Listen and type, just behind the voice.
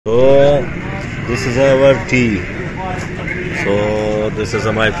So this is our tea. So this is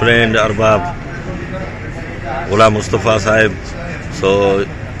my friend Arbab Ghulam Mustafa Sahib. So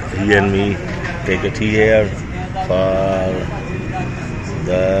he and me take a tea here for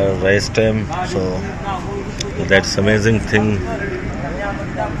the rest time. So that's amazing thing.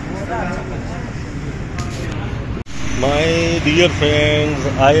 My dear friends,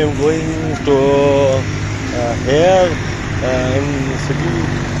 I am going to here in city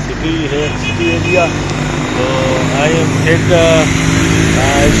area. So I am take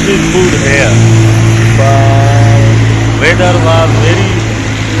street food here. But weather was very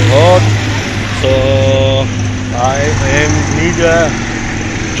hot, so I am need a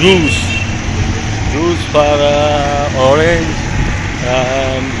juice for orange,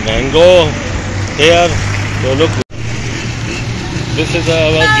 mango here. So look, this is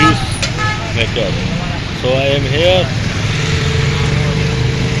our juice maker. So I am here.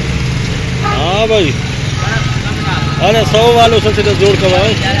 हाँ भाई, अरे 100 वालों से जोड़ कर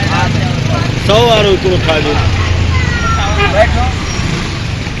भाई 100 वालों को उठा दो।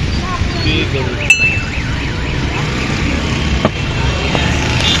 ठीक है।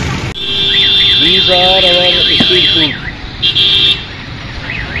 These are our street food.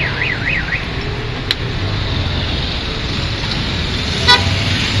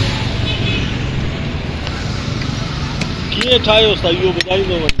 ये ठाए हो सही हो बजाई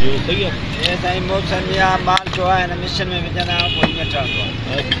दो बंदे सही है ये सही मौसम या माल जो है ना मिशन में भेजना कोई में ठाओ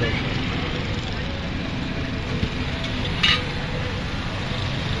अच्छा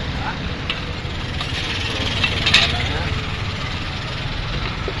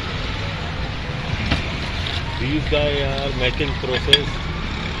these guys are making process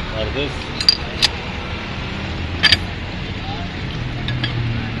or this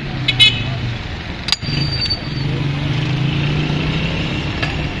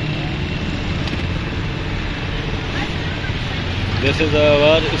This is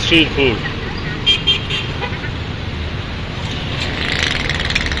our street food.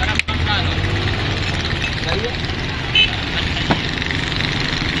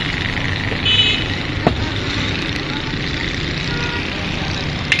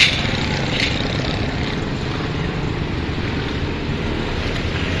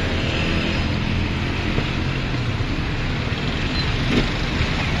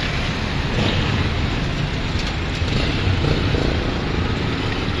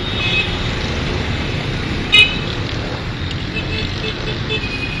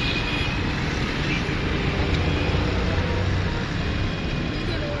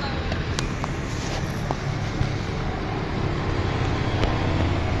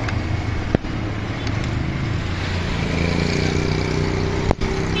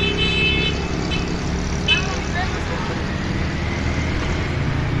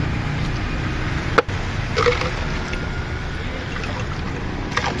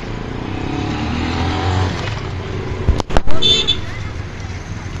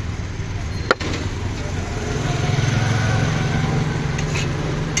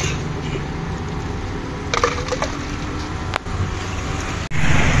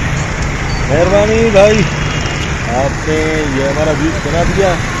 मेहरबानी भाई आपने ये हमारा व्यूज बना दिया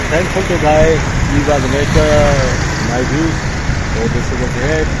thankful to guy you was make my views so this is a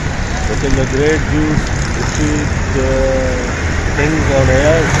great looking a great views street things on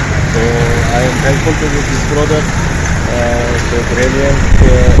air so I am thankful to this product so brilliant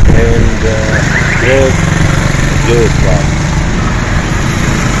and great wow.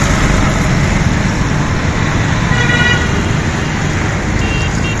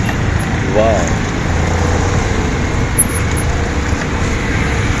 Wow.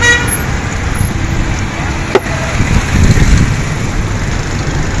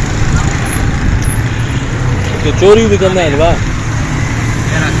 तो चोरी भी करना है वाह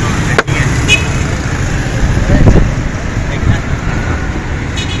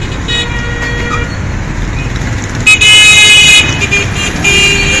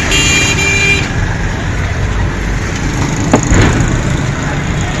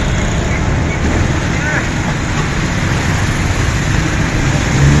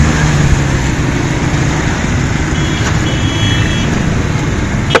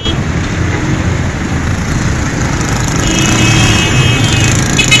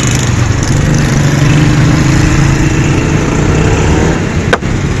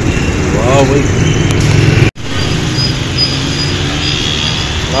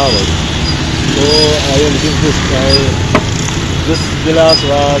So I will give this guy, this glass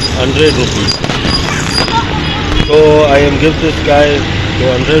was 100 rupees. So I am give this guy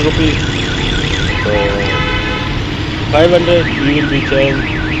 200 rupees. So 500 you will be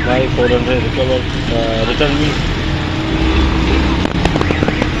charged my 400 return me.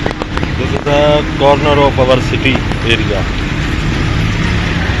 This is the corner of our city area.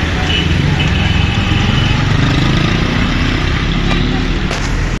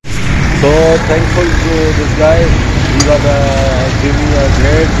 So thankful to this guy. He was giving me a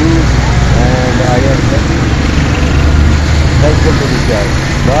great juice, and I am thankful to this guy.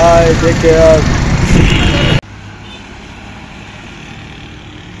 Bye. Take care.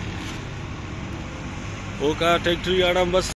 Okay, take 3 Adam bus.